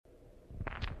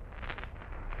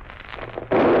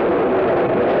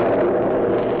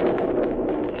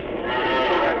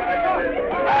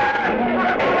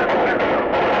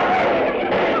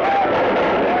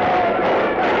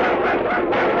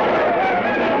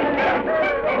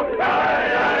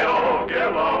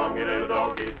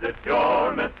boys, it's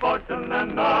your misfortune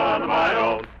and none of my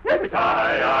own.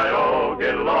 Yippee-ki-yi-o,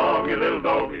 get along, you little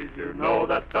dogies. You know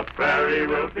that the prairie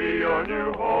will be your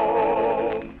new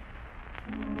home.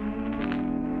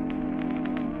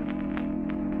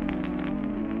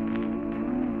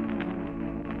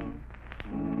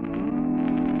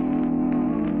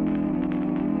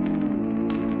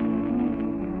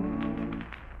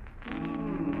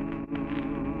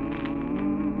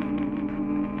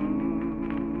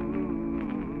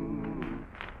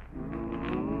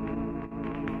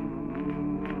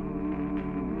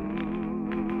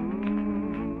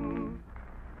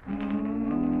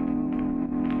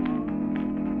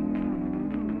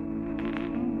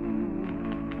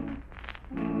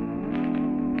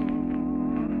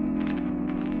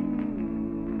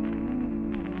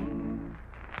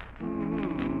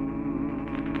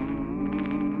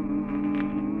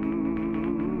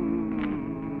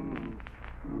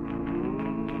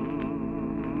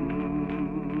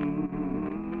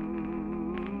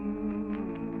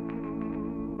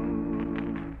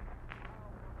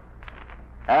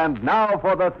 And now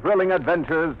for the thrilling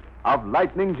adventures of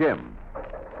Lightning Jim.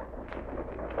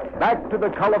 Back to the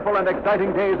colorful and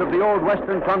exciting days of the old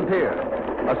western frontier.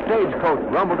 A stagecoach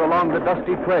rumbled along the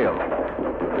dusty trail.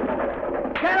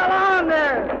 Get along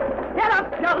there! Get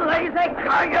up, you lazy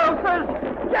cayuses!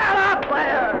 Get up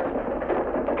there!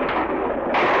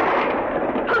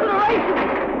 To the races!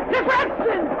 It's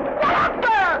Redskins! Get up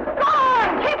there! Go on!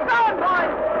 Keep going,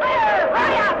 boys! There!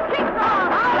 Hurry up! Keep going!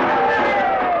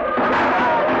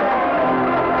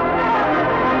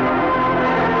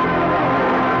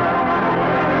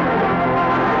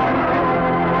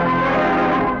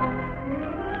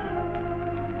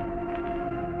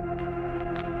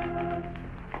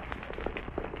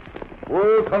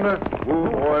 Whoa, Thunder. Whoa,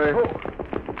 boy.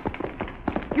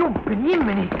 You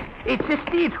blimey! It's a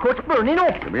stagecoach burning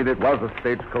up. You mean it was a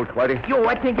stagecoach, Whitey? Yo,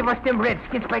 I think it was them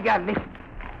Redskins, by God. Listen.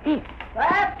 Hey.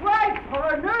 That's right,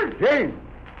 partner. Jane!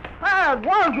 It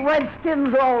was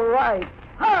Redskins, all right.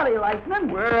 Howdy,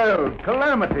 Lightning. Well,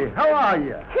 Calamity, how are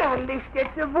you? Golly,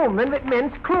 that's a woman with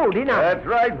men's clothing on. That's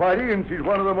right, Whitey, and she's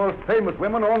one of the most famous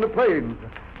women on the plains.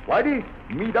 Whitey,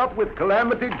 meet up with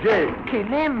Calamity Jane.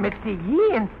 Calamity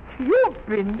Jane? You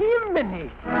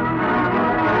blimey.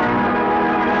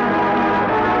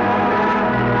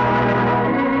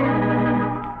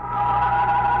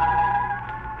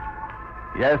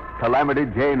 Yes, Calamity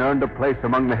Jane earned a place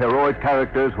among the heroic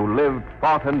characters who lived,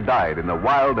 fought, and died in the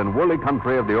wild and woolly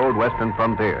country of the old western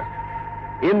frontier.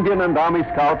 Indian and Army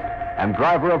scout and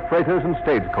driver of freighters and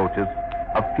stagecoaches,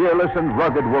 a fearless and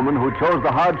rugged woman who chose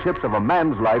the hardships of a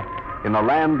man's life in a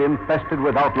land infested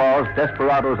with outlaws,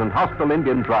 desperados, and hostile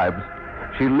Indian tribes.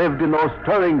 She lived in those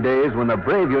stirring days when the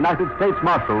brave United States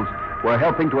Marshals were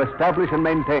helping to establish and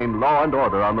maintain law and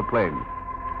order on the plains.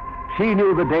 She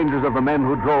knew the dangers of the men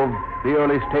who drove the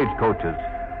early stagecoaches,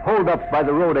 holdups by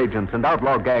the road agents and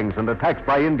outlaw gangs, and attacks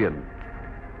by Indians.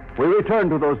 We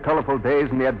return to those colorful days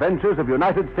in the adventures of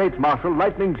United States Marshal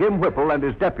Lightning Jim Whipple and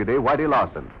his deputy, Whitey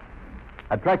Lawson.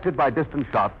 Attracted by distant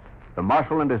shots, the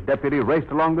marshal and his deputy raced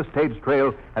along the stage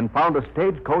trail and found a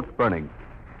stagecoach burning.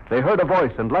 They heard a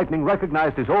voice, and Lightning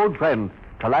recognized his old friend,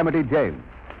 Calamity Jane.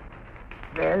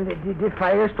 Well, the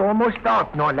fire's almost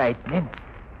out now, Lightning.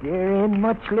 There ain't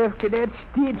much left of that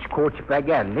stagecoach, by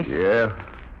golly. Yeah.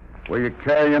 Were you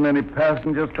carrying any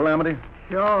passengers, Calamity?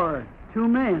 Sure. 2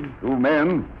 men. 2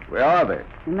 men? Where are they?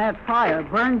 In that fire,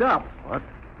 burned up. What?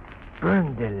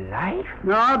 Burned alive?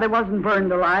 No, they wasn't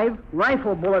burned alive.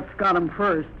 Rifle bullets got 'em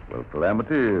first. Well,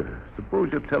 Calamity,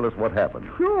 suppose you tell us what happened.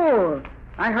 Sure.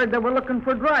 I heard they were looking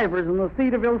for drivers in the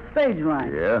Cedarville stage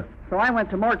line. Yeah? So I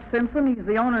went to Mort Simpson. He's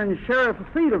the owner and sheriff of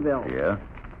Cedarville. Yeah?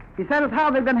 He said as how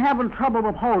they'd been having trouble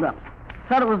with holdups.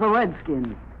 Said it was the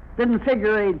Redskins. Didn't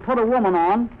figure they'd put a woman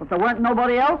on, but there weren't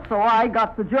nobody else, so I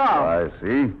got the job. I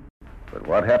see. But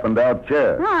what happened out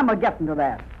there? I'm a-getting to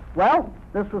that. Well,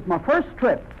 this was my first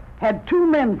trip. Had 2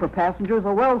 men for passengers,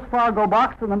 a Wells Fargo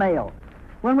box and the mail.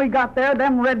 When we got there,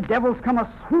 them red devils come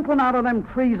a-swooping out of them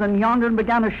trees and yonder and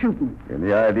began a-shooting.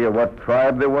 Any idea what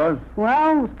tribe there was?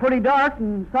 Well, it was pretty dark,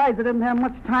 and besides, I didn't have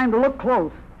much time to look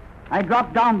close. I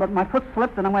dropped down, but my foot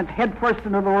slipped, and I went head first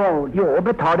into the road. Yo,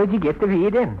 but how did you get the way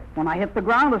in? When I hit the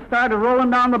ground, I started rolling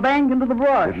down the bank into the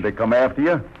brush. Didn't they come after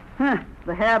you? Huh, if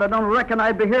they had, I don't reckon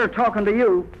I'd be here talking to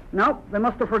you. Nope, they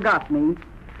must have forgot me.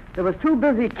 They was too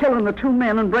busy killing the 2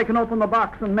 men and breaking open the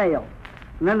box and mail.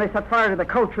 And then they set fire to the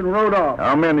coach and rode off.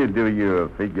 How many do you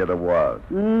figure there was?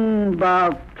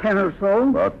 About 10 or so.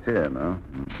 About 10, huh?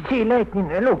 See, Lightning,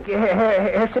 look,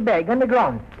 here's a bag on the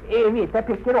ground. Wait, I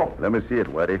picked it up. Let me see it,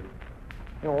 Whitey.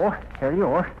 Oh, here you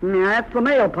are. Yeah, that's the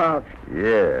mail pouch.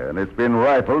 Yeah, and it's been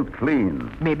rifled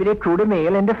clean. Maybe they threw the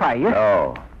mail in the fire.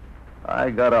 No.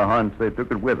 I got a hunch they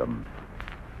took it with them.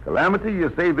 Calamity,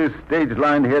 you say this stage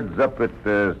line heads up at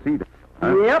Cedar?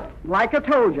 Huh? Yep, like I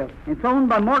told you. It's owned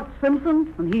by Mort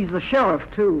Simpson, and he's the sheriff,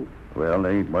 too. Well,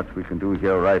 there ain't much we can do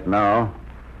here right now.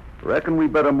 Reckon we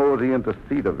better mosey into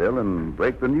Cedarville and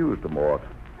break the news to Mort.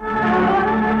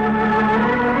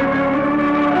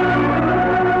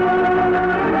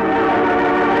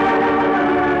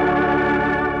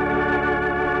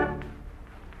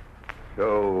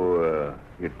 So,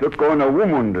 it took on a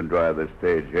woman to drive the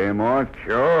stage, eh, Mort?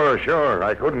 Sure.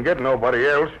 I couldn't get nobody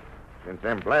else. Since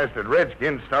them blasted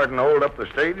redskins starting to hold up the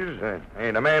stages,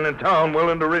 ain't a man in town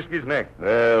willing to risk his neck.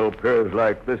 Well, appears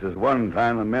like this is one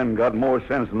time the men got more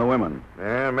sense than the women.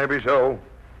 Yeah, maybe so.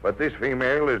 But this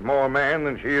female is more man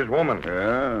than she is woman.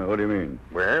 Yeah? What do you mean?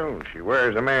 Well, she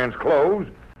wears a man's clothes.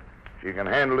 She can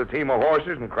handle a team of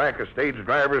horses and crack a stage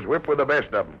driver's whip with the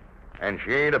best of them. And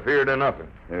she ain't afeard of nothing.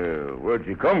 Where'd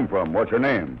she come from? What's her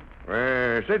name?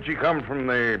 Said she come from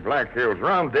the Black Hills,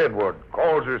 around Deadwood.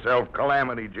 Calls herself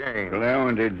Calamity Jane.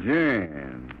 Calamity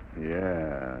Jane.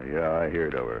 Yeah, I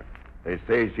heard of her. They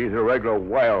say she's a regular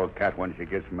wildcat when she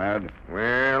gets mad.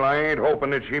 Well, I ain't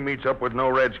hoping that she meets up with no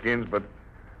redskins, but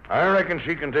I reckon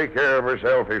she can take care of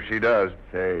herself if she does.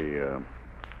 Say,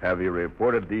 have you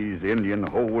reported these Indian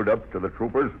hold-up to the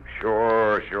troopers?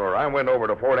 Sure. I went over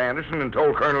to Fort Anderson and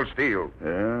told Colonel Steele.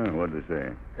 Yeah? What'd they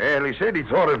say? And he said he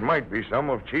thought it might be some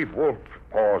of Chief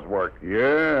Wolfpaw's work.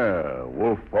 Yeah,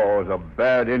 Wolfpaw's a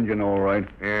bad Indian, all right.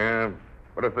 Yeah,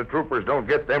 but if the troopers don't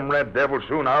get them red devils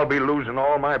soon, I'll be losing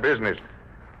all my business.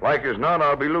 Like as not,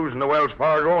 I'll be losing the Wells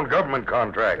Fargo and government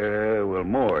contract. Well,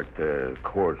 Mort, of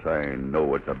course I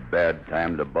know it's a bad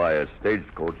time to buy a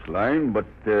stagecoach line, but,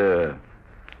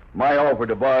 my offer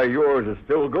to buy yours is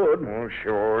still good. Oh,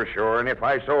 sure. And if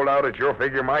I sold out at your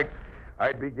figure, Mike,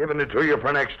 I'd be giving it to you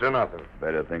for next to nothing.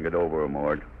 Better think it over,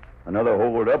 Mort. Another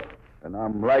hold-up, and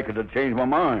I'm likely to change my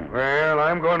mind. Well,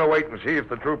 I'm going to wait and see if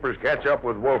the troopers catch up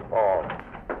with Wolfpaw.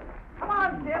 Come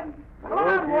on, Jim. Come Okay,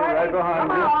 on, boy. right behind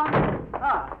Come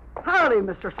on. Howdy,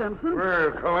 Mr. Simpson.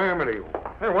 Well, Calamity.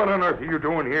 Hey, what on earth are you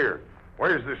doing here?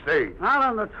 Where's the stage? Out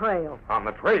on the trail. On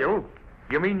the trail?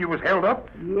 You mean you was held up?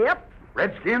 Yep.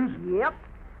 Redskins? Yep.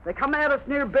 They come at us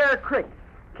near Bear Creek,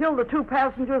 killed the 2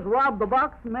 passengers, robbed the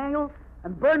box mail,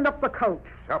 and burned up the coach.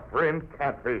 Suffering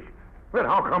catfish. But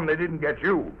how come they didn't get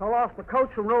you? Fell off the coach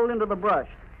and rolled into the brush.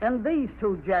 Then these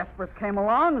 2 Jaspers came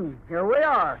along, and here we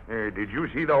are. Did you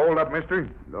see the holdup, mister?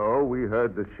 No, we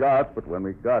heard the shots, but when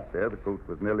we got there, the coach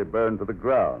was nearly burned to the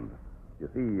ground. You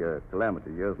see,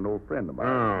 Calamity here's an old friend of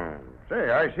mine.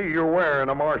 Say, I see you're wearing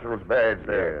a marshal's badge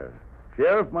there.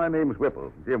 Sheriff, my name's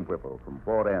Whipple, Jim Whipple, from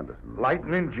Fort Anderson.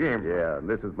 Lightning Jim. Yeah, and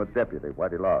this is my deputy,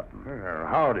 Whitey Lawson.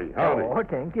 Howdy. Oh,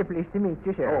 thank you. Pleased to meet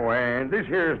you, Sheriff. Oh, and this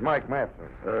here's Mike Matson.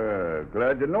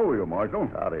 Glad to know you, Marshal.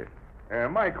 Howdy.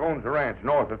 Mike owns a ranch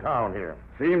north of town here.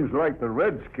 Seems like the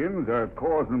Redskins are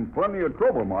causing plenty of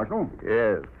trouble, Marshal.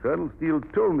 Yes, Colonel Steele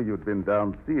told me you'd been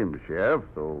down to see him, Sheriff,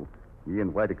 so he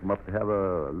and Whitey come up to have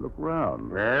a look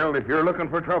around. Well, if you're looking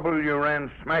for trouble, you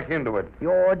ran smack into it.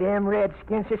 Your damn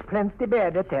redskins is plenty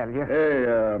bad, I tell you.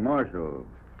 Hey, Marshal,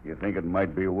 you think it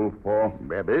might be Wolfpaw?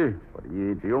 Maybe, but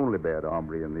he ain't the only bad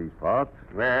hombre in these parts.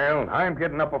 Well, I'm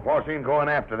getting up a posse and going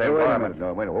after them. Wait a minute.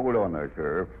 No, wait, hold on there,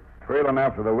 Sheriff. Trailing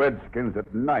after the Redskins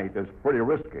at night is pretty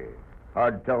risky.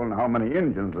 Hard telling how many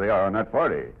Indians they are in that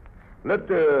party. Let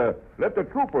the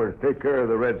troopers take care of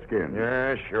the Redskins.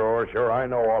 Yeah, sure. I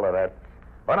know all of that.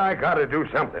 But I got to do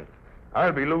something.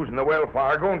 I'll be losing the Wells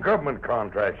Fargo and government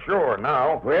contract, sure,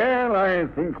 now. Well, I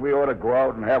think we ought to go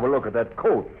out and have a look at that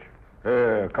coach.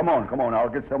 Come on. I'll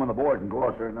get some of the boys and go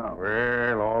out there now.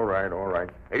 Well, all right.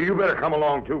 Hey, you better come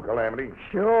along, too, Calamity.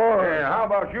 Sure. How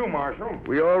about you, Marshal?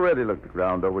 We already looked the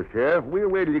ground over, Sheriff. We'll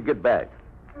wait till you get back.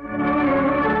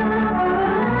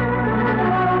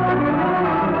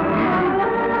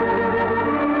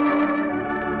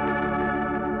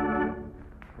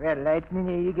 Well,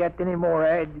 Lightning, you got any more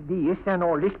ideas on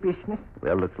all this business?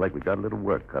 Well, looks like we got a little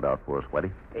work cut out for us,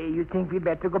 Whitey. You think we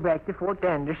better go back to Fort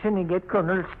Anderson and get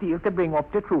Colonel Steele to bring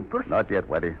up the troopers? Not yet,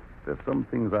 Whitey. There's some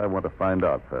things I want to find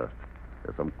out first.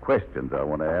 There's some questions I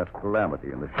want to ask Calamity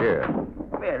and the sheriff.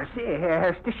 Well, see,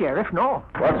 here's the sheriff now.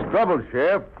 What's trouble,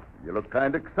 Sheriff? You look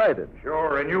kind of excited.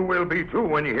 Sure, and you will be, too,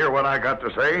 when you hear what I got to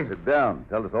say. Sit down.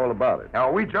 Tell us all about it.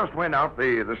 Now, we just went out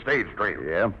the stage trail.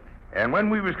 Yeah? And when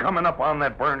we was coming up on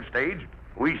that burned stage,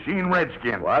 we seen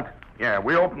redskins. What? Yeah,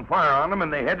 we opened fire on them,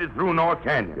 and they headed through North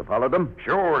Canyon. You followed them?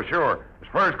 Sure. As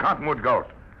far as Cottonwood goes.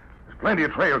 plenty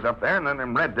of trails up there, and then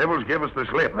them red devils give us the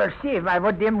slip. Well, see, why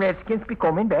would them redskins be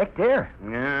coming back there?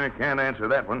 Yeah, I can't answer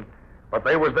that one. But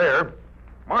they was there.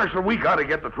 Marshal, we got to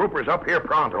get the troopers up here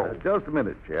pronto. Just a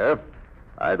minute, Sheriff.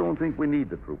 I don't think we need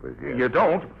the troopers yet. You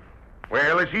don't?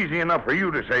 Well, it's easy enough for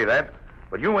you to say that,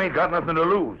 but you ain't got nothing to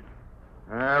lose.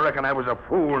 I reckon I was a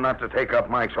fool not to take up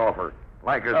Mike's offer.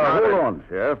 Like as not... Hold on,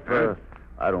 Sheriff.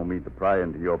 I don't mean to pry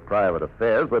into your private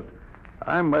affairs, but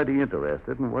I'm mighty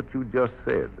interested in what you just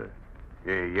said.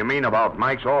 You mean about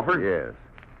Mike's offer? Yes.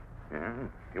 Yeah,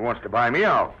 he wants to buy me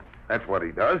out. That's what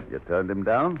he does. You turned him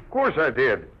down? Of course I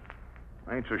did.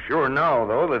 I ain't so sure now,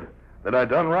 though, that I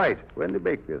done right. When did you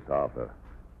make this offer?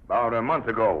 About a month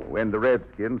ago. When the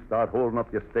Redskins start holding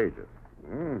up your stages?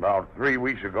 About 3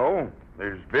 weeks ago.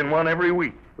 There's been one every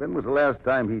week. When was the last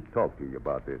time he talked to you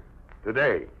about this?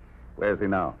 Today. Where's he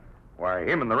now? Why,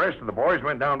 him and the rest of the boys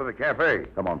went down to the cafe.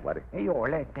 Come on, Whitey. Hey, you're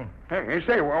Lightning. Hey,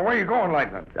 say, where are you going,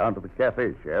 Lightning? Down to the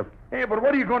cafe, Sheriff. Hey, but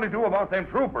what are you going to do about them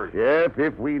troopers? Sheriff,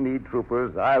 if we need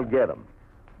troopers, I'll get them.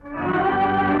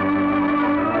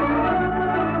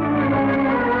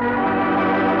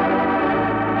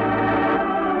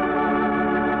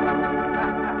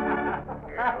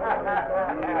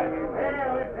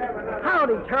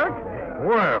 Howdy, Turk.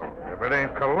 Well, if it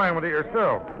ain't Calamity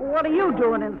herself. What are you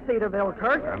doing in Cedarville,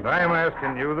 Turk? And I'm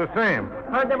asking you the same.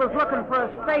 Heard they was looking for a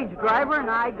stage driver, and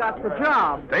I got the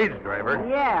job. Stage driver?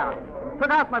 Yeah.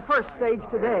 Took out my first stage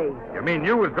today. You mean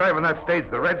you was driving that stage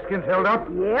the Redskins held up?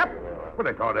 Yep. But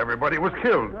I thought everybody was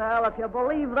killed. Well, if you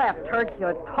believe that, Turk,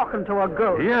 you're talking to a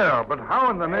ghost. Yeah, but how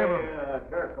in the name of...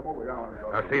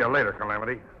 I'll see you later,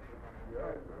 Calamity.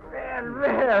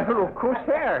 Well, look who's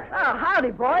here. Oh,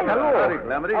 howdy, boys. Hello. Howdy,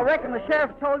 Calamity. I reckon the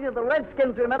sheriff told you the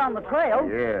Redskins we met on the trail.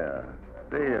 Yeah.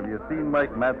 Say, have you seen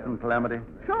Mike Matson, Calamity?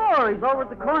 Sure, he's over at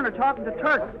the corner talking to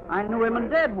Turk. I knew him in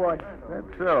Deadwood.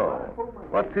 That's so.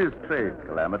 What's his trade,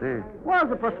 Calamity? Was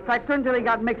a prospector until he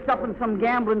got mixed up in some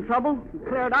gambling trouble. He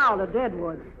cleared out of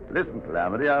Deadwood. Listen,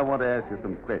 Calamity, I want to ask you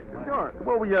some questions. Sure. Come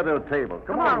over here to the table.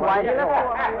 Come on, Whitey.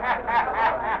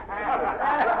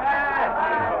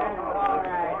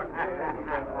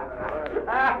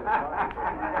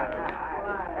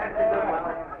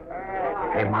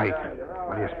 Hey, Mike,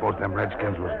 what do you suppose them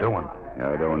Redskins was doing?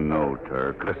 I don't know,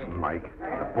 Turk. Listen, Mike,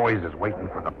 the boys is waiting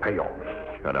for the payoff.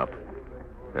 Shut up.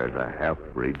 There's a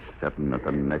half-breed sitting at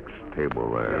the next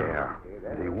table there.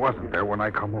 Yeah, he wasn't there when I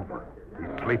come over.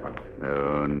 He's sleeping.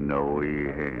 Oh, no, he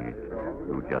ain't.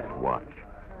 You just watch.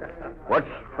 What's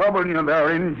troubling you there,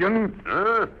 Injun?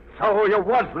 So you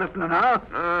was listening, huh?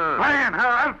 Man,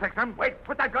 I'll fix him. Wait,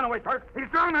 put that gun away, Turk. He's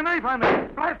drawing a knife on me.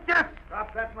 Blast you!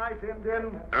 Drop that knife,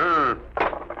 Indian.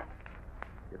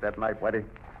 Get that knife, Whitey.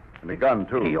 And the gun,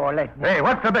 too. You're Lightning. Hey,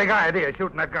 what's the big idea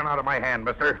shooting that gun out of my hand,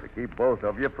 mister? To keep both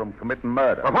of you from committing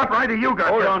murder. But what right do you got?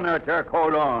 Hold on there, Turk.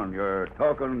 Hold on. You're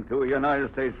talking to a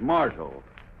United States Marshal.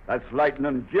 That's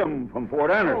Lightning Jim from Fort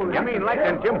Anderson. You mean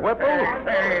Lightning Jim Whipple?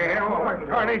 Hey, what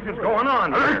tarnation's going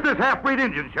on? Arrest this half-breed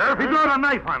Indian, Sheriff. He brought a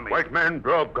knife on me. White man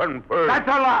draw gun first. That's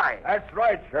a lie. That's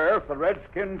right, Sheriff. The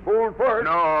Redskin fooled first.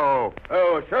 No.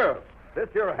 Oh, Sheriff. This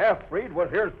here half-breed was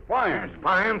here spying.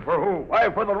 Spying for who? Why,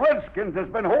 for the Redskins has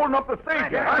been holding up the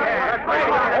stage. Hold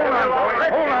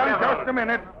on, just a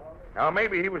minute. Now,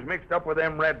 maybe he was mixed up with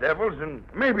them red devils, and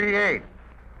maybe he ain't.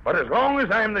 But as long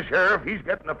as I'm the sheriff, he's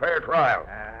getting a fair trial.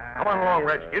 Come on along,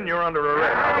 Redskin. You're under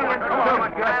arrest. Come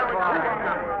on.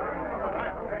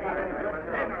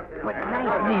 But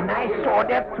Lightning, I saw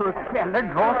that Turk fella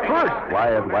draw first.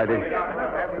 Quiet,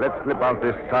 Whitey. Let's slip out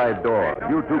this side door.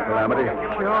 You too, Calamity.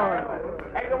 Sure.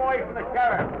 Take him away from the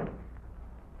sheriff.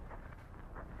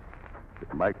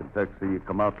 Did Mike and Turk see you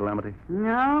come out, Calamity?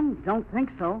 No, don't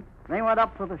think so. They went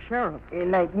up for the sheriff.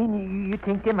 Lightning, you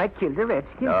think they might kill the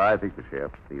Redskin? No, I think the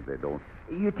sheriff will see if they don't.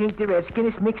 You think the Redskin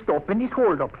is mixed up in this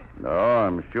hold-up? No,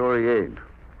 I'm sure he ain't.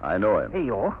 I know him. Hey,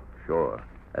 yo. Sure.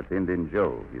 That's Indian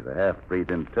Joe. He's a half-breed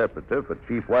interpreter for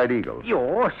Chief White Eagle.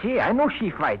 Yo, see, I know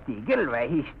Chief White Eagle. Why,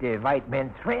 he's the white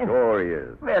man's friend. Sure he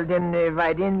is. Well, then,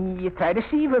 why didn't you try to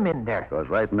save him in there? Because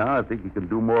right now I think he can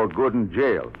do more good in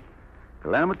jail.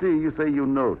 Calamity, you say you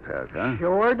know Turk, huh?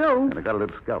 Sure do. And I got a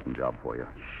little scouting job for you.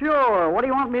 Sure. What do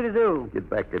you want me to do? Get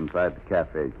back inside the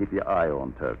cafe. Keep your eye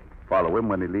on Turk. Follow him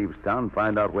when he leaves town.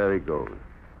 Find out where he goes.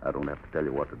 I don't have to tell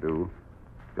you what to do.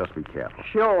 Just be careful.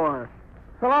 Sure.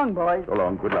 So long, boys. So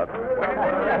long. Good luck.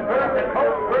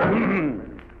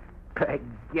 By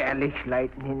golly,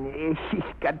 Lightning, she's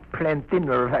got plenty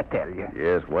nerve, I tell you.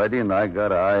 Yes, Whitey, and I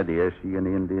got an idea she and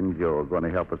Indian Joe are going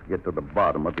to help us get to the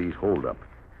bottom of these holdups.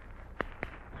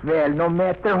 Well, no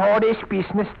matter how this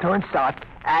business turns out,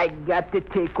 I got to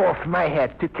take off my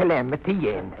hat to Calamity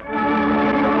again.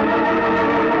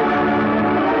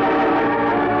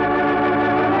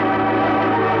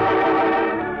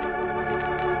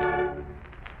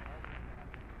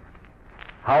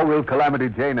 How will Calamity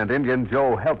Jane and Indian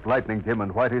Joe help Lightning Jim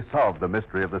and Whitey solve the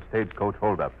mystery of the stagecoach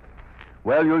holdup?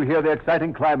 Well, you'll hear the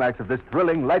exciting climax of this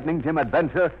thrilling Lightning Jim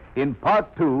adventure in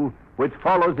Part 2, which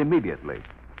follows immediately.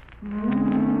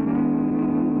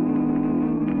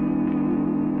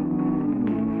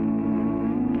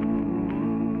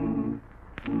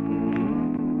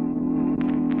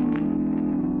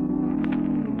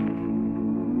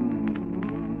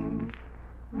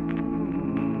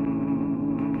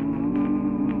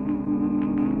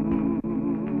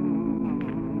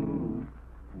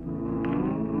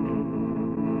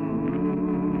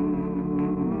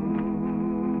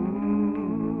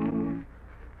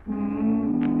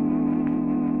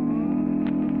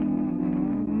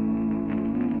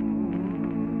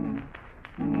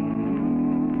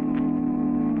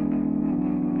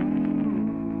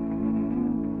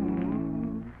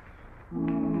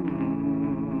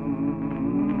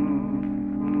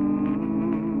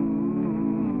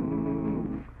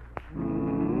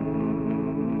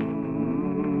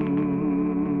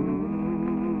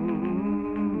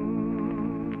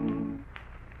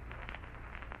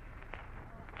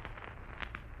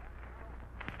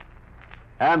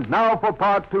 And now for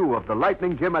Part 2 of the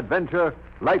Lightning Jim adventure,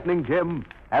 Lightning Jim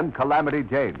and Calamity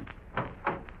Jane.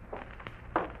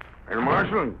 Hey,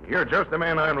 Marshal, you're just the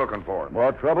man I'm looking for.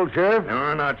 More trouble, Sheriff?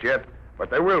 No, not yet.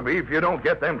 But there will be if you don't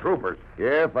get them troopers.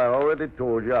 Sheriff, I already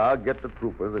told you I'll get the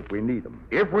troopers if we need them.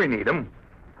 If we need them.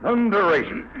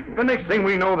 Thunderation. The next thing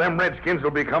we know, them Redskins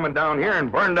will be coming down here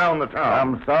and burn down the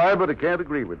town. I'm sorry, but I can't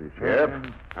agree with you,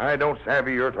 Sheriff. I don't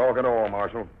savvy your talk at all,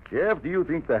 Marshal. Sheriff, do you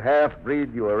think the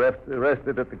half-breed you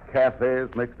arrested at the cafe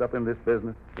is mixed up in this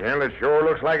business? Well, it sure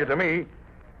looks like it to me.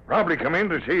 Probably come in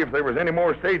to see if there was any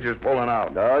more stages pulling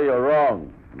out. No, you're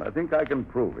wrong. I think I can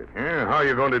prove it. Yeah, how are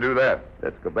you going to do that?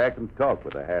 Let's go back and talk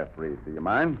with the half-breed. Do you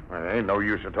mind? Well, there ain't no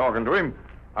use of talking to him.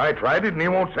 I tried it, and he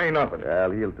won't say nothing.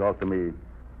 Well, he'll talk to me.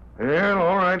 Yeah,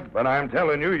 all right. But I'm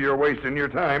telling you, you're wasting your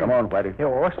time. Come on, Whitey.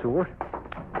 Oh, sure.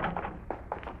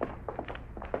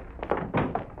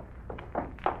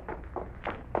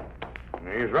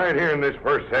 He's right here in this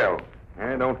first cell.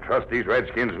 I don't trust these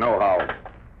Redskins no how.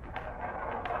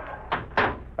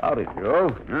 Howdy, Joe.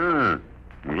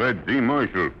 Glad to see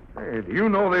Marshal. Hey, do you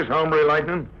know this hombre,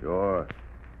 Lightning? Sure.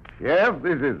 Sheriff,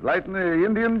 this is Lightning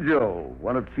Indian Joe,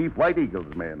 one of Chief White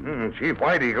Eagle's men. Chief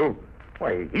White Eagle?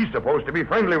 Why, he's supposed to be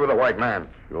friendly with the white man.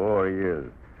 Sure he is.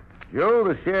 Joe,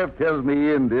 the sheriff tells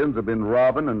me Indians have been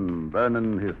robbing and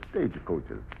burning his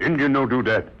stagecoaches. Indian no do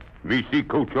that. Me see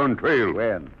coach on trail.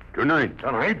 When? Tonight.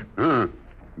 Tonight?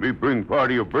 Me bring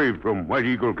party of braves from White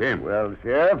Eagle camp. Well,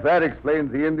 Sheriff, that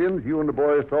explains the Indians you and the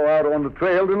boys saw out on the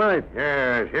trail tonight.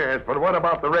 Yes, but what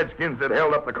about the Redskins that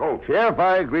held up the coach? Sheriff,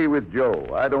 I agree with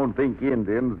Joe. I don't think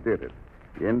Indians did it.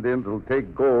 Indians will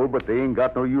take gold, but they ain't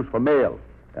got no use for mail.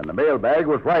 And the mail bag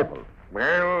was rifled.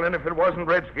 Well, then if it wasn't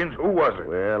Redskins, who was it?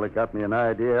 Well, it got me an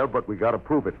idea, but we got to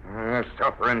prove it.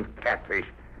 Suffering catfish.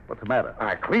 What's the matter?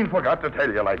 I clean forgot to tell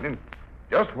you, Lightning.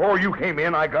 Just before you came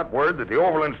in, I got word that the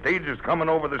Overland stage is coming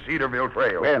over the Cedarville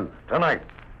Trail. When? Tonight.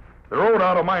 The road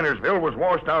out of Minersville was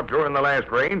washed out during the last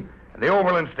rain, and the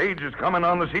Overland stage is coming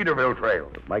on the Cedarville Trail.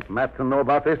 Does Mike Matson know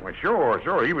about this? Well,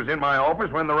 sure. He was in my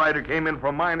office when the rider came in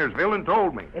from Minersville and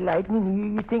told me.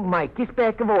 Lightning, you think Mike is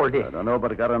back of all this? I don't know,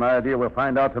 but I got an idea we'll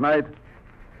find out tonight.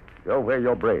 Joe, where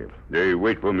your braves? They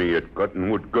wait for me at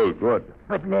Cottonwood Gulch. Good.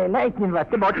 But Lightning,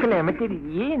 what about Calamity?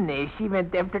 She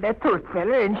went after that third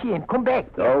fella and she ain't come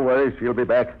back. Don't worry, she'll be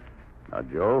back. Now,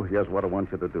 Joe, here's what I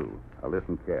want you to do. Now,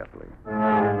 listen carefully.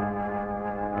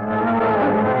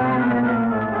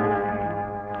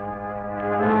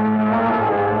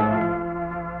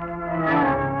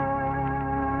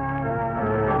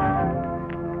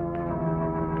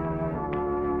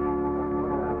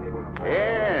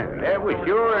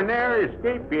 Sure, a narrow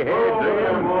escape you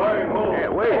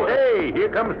had. Wait, hey, here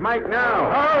comes Mike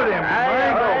now. Hold him.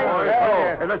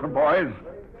 Hey, listen, boys.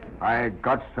 I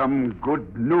got some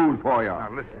good news for you. Now,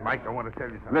 listen, Mike, I want to tell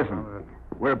you something. Listen,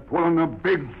 we're pulling a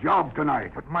big job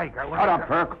tonight. But, Mike, I want Shut up,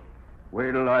 Perk.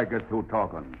 Wait till I get through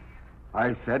talking.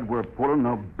 I said we're pulling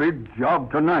a big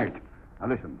job tonight. Now,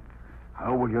 listen.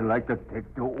 How would you like to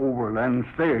take the overland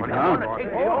stage, huh?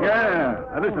 Yeah.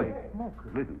 Now,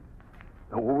 listen.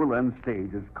 The overland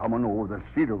stage is coming over the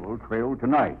Cedarville Trail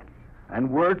tonight. And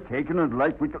we're taking it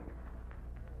like we...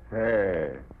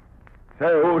 Say,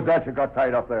 who's that you got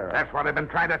tied up there? That's what I've been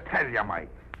trying to tell you, Mike.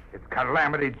 It's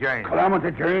Calamity Jane.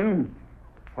 Calamity Jane?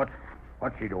 What's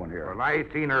she doing here? Well, I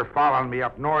seen her following me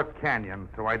up North Canyon,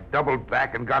 so I doubled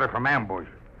back and got her from ambush.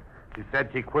 She said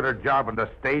she quit her job on the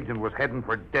stage and was heading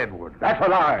for Deadwood. That's a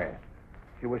lie.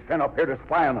 She was sent up here to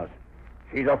spy on us.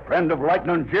 She's a friend of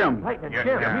Lightning Jim. Lightning Yeah,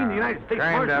 Jim. yeah. I mean, the United States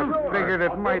Kind Marshal. of figured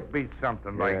it might be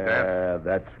something like that. Yeah,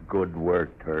 that's good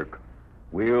work, Turk.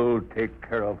 We'll take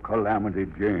care of Calamity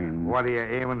Jane. What are you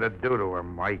aiming to do to her,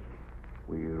 Mike?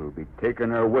 We'll be taking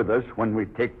her with us when we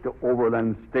take the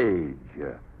overland stage.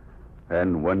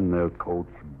 And when the coach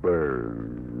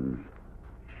burns,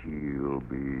 she'll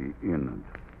be in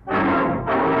it.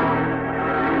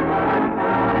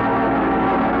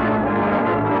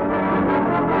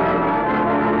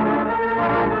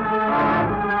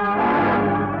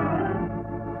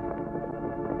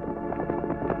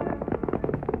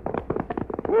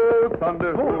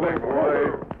 Thunder.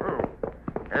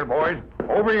 Here, boys.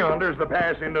 Over yonder's the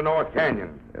pass into North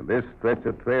Canyon. And this stretch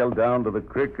of trail down to the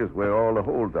creek is where all the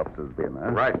holdups has been,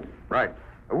 huh? Right.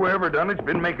 Whoever done it's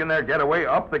been making their getaway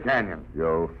up the canyon.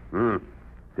 Joe,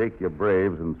 take your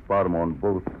braves and spot 'em on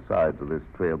both sides of this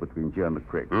trail between here and the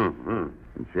creek. And,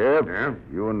 Sheriff, Yeah?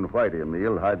 you and Whitey and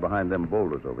Neil hide behind them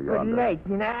boulders over But yonder.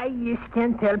 Lightning, I just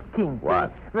can't help thinking.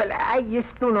 What? Well, I just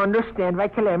don't understand why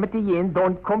Calamity Jane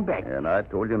don't come back. And I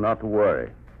told you not to worry.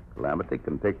 Calamity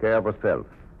can take care of herself.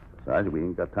 Besides, we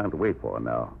ain't got time to wait for her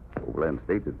now. Overland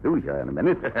State is due here in a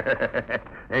minute.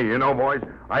 Hey, you know, boys,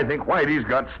 I think Whitey's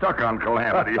got stuck on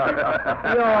Calamity.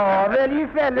 Yeah, well, you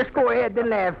fellas go ahead and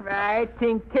laugh. I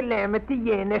think Calamity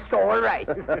Jane is all right.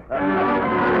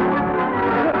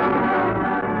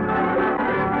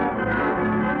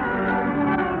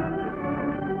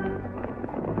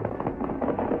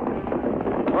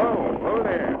 Oh,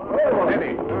 there. Oh,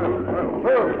 Eddie.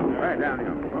 Right down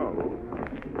here.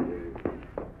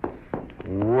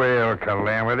 Well,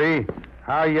 Calamity,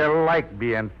 how you like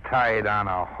being tied on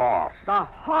a horse? The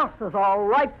horse is all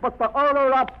right, but the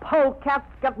odor of polecats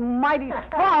get mighty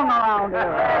strong around here.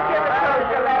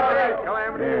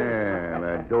 Yeah, and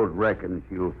I don't reckon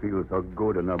she'll feel so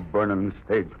good in a burning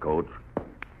stagecoach.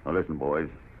 Now, listen, boys.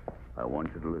 I want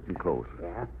you to listen close.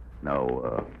 Yeah?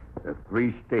 Now, the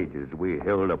 3 stages we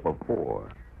held up before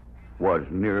was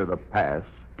near the pass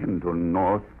into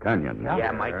North Canyon.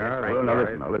 Yeah, Mike, that's right. Well, now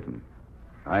Yeah, listen.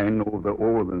 I know the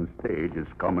overland stage is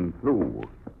coming through.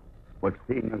 But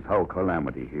seeing as how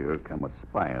Calamity here come a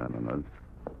spying on us,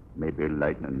 maybe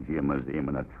Lightning Jim is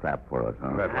aiming a trap for us,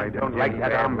 huh? But I don't like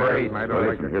that hombre. I Now, don't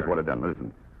like listen, here's what I done.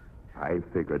 Listen. I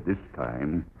figured this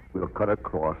time we'll cut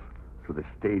across to the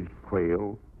stage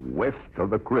trail west of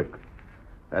the creek.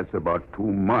 That's about 2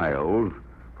 miles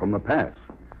from the pass.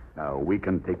 Now, we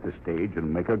can take the stage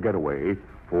and make a getaway,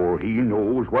 for he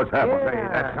knows what's happening. Yeah.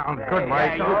 That sounds good,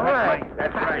 Mike. Yeah, you're right.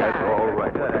 That's right. That's all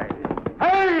right.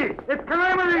 Hey, it's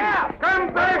Calamity!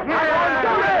 Come back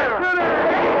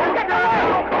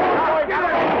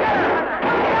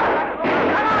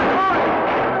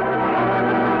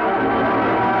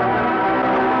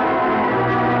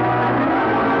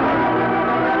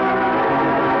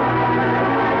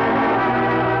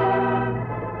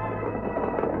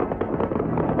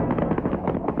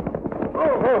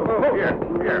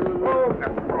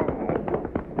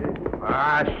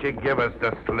She give us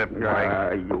the slip, Mike.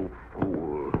 Ah, you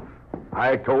fool.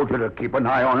 I told you to keep an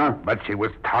eye on her. But she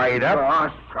was tied up.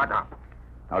 Oh, shut up.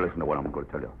 Now listen to what I'm going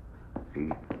to tell you. See,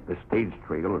 the stage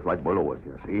trail is right below us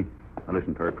here, see? Now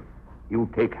listen, Turk. You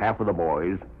take half of the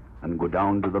boys and go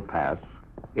down to the pass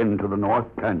into the North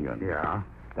Canyon. Yeah.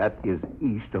 That is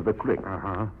east of the creek.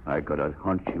 Uh-huh. I got a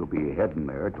hunch you'll be heading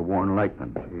there to warn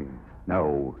Lightning.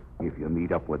 Now, if you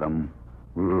meet up with them,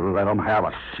 let them have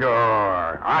it. Sure.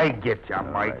 I get you, All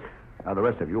Mike. right. Now, the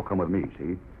rest of you come with me,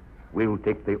 see? We'll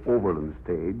take the overland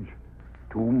stage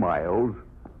 2 miles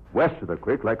west of the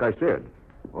creek, like I said.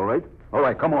 All right? All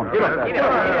right, come on. Get up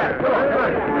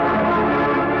there.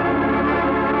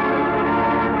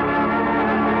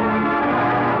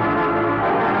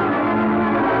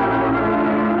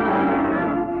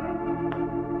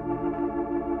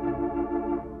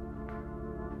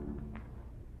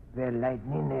 Well,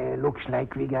 Lightning, looks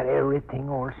like we got everything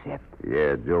all set.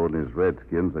 Yeah, Joe and his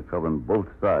redskins are covering both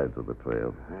sides of the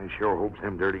trail. I sure hopes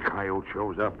them dirty coyote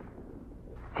shows up.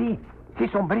 See,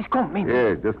 somebody's coming.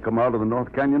 Yeah, just come out of the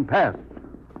North Canyon Pass.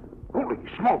 Holy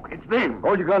smoke, it's them.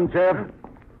 Hold your gun, Sheriff.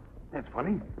 That's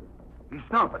funny. He's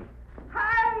stopping.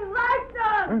 Hey,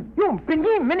 Lightning! Jumping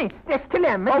Jiminy, that's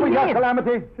Calamity. Oh, we got Jane.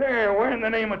 Calamity. Say, where in the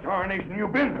name of tarnation you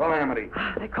been, Calamity?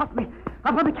 They caught me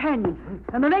up on the canyon.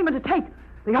 And the name of the take,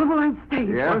 the overland stage.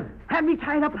 Yeah? Had me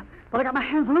tied up, but I got my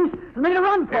hands loose and made a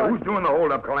run for Hey, it. who's doing the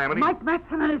hold-up, Calamity? Mike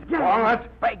Matson and his gang. Oh, that's...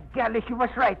 By golly, she was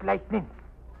right, Lightning.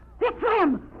 It's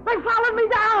them! They followed me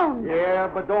down! Yeah,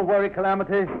 but don't worry,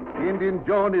 Calamity. The Indian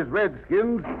Joe and his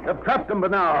redskins have trapped them by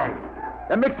now.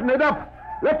 They're mixing it up.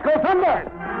 Let's go thunder!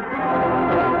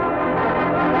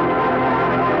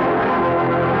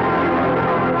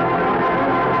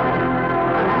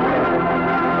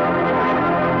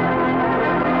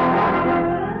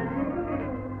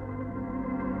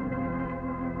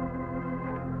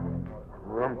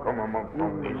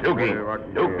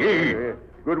 Dookie.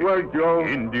 Good work, Joe.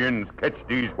 Indians catch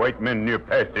these white men near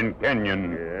Paston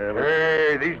Canyon.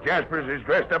 Hey, these Jaspers is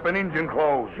dressed up in Indian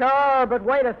clothes. Sure, but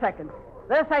wait a second.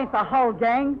 This ain't the whole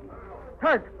gang.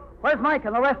 Kurt, where's Mike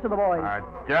and the rest of the boys? I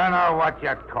don't know what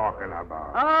you're talking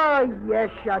about. Oh,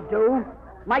 yes, you do.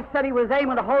 Mike said he was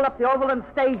aiming to hold up the Overland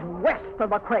stage west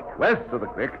of the creek. West of the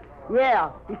creek?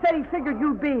 Yeah, he said he figured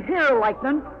you'd be here,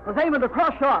 Lightning. Was aiming to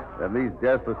cross off. Then these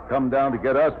Jaspers come down to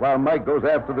get us while Mike goes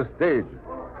after the stage.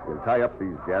 We'll tie up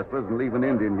these Jaspers and leave an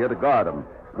Indian here to guard them.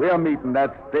 We're meeting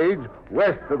that stage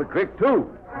west of the creek, too.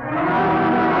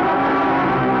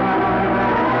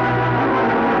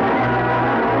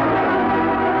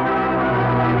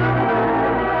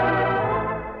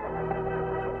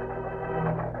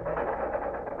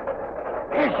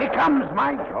 Here she comes,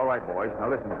 Mike. All right, boys. Now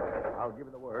listen. I'll give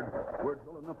you the word. We're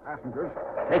pulling the passengers,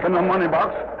 taking the money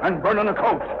box, and burning the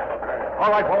coach.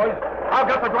 All right, boys. I'll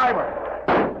get the driver.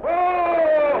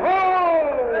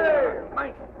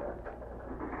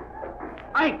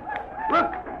 Mike!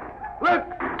 Look! Look!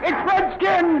 It's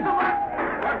Redskins!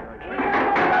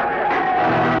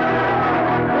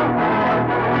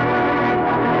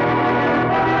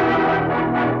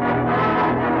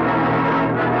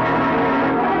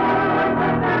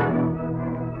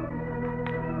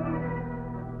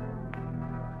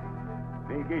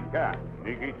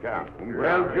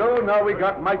 Well, Joe, now we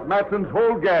got Mike Matson's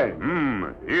whole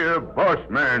gang. Here, boss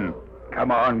man.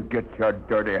 Come on, get your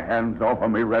dirty hands off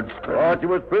of me, Redskin. Thought you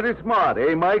was pretty smart,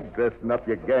 eh, Mike? Dressing up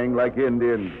your gang like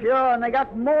Indians. Sure, and they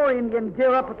got more Indian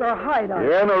gear up at their hideout.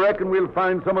 Yeah, and I reckon we'll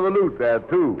find some of the loot there,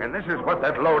 too. And this is what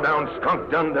that low-down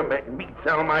skunk done to make me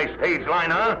sell my stage line,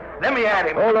 huh? Let me at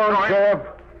him. Hold on, Sheriff.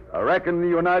 I reckon the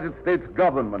United States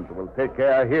government will take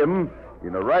care of him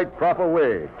in the right, proper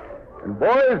way. And,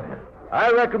 boys, I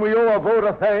reckon we owe a vote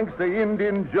of thanks to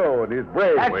Indian Joe and his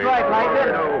brave. That's right,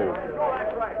 Lightning.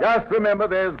 Just remember,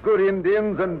 there's good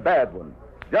Indians and bad ones.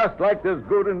 Just like there's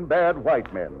good and bad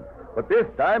white men. But this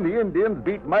time, the Indians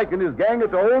beat Mike and his gang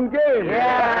at their own game.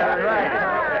 Yeah,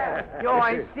 right. Joe,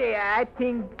 I say, I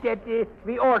think that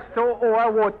we also owe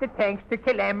a vote of thanks to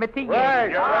Calamity.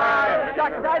 Right.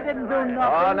 Shucks, I didn't do nothing.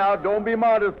 Oh, now, don't be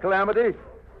modest, Calamity.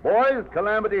 Boys,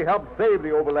 Calamity helped save the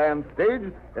Overland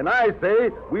stage, and I say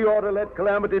we ought to let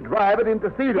Calamity drive it into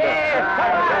Cedarville. Yes,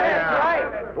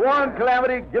 right. Go on,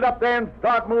 Calamity, get up there and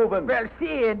start moving. Well,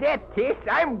 see, in that case,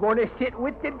 I'm going to sit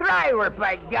with the driver,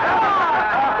 by God. Get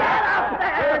up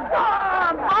there! Go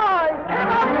on, boys! Get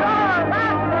up there!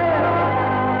 That's it!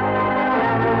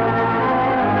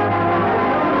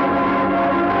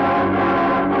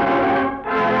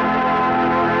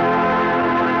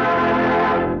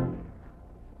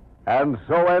 And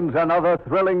so ends another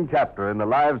thrilling chapter in the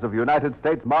lives of United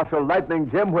States Marshal Lightning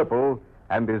Jim Whipple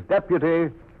and his deputy,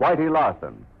 Whitey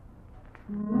Larson.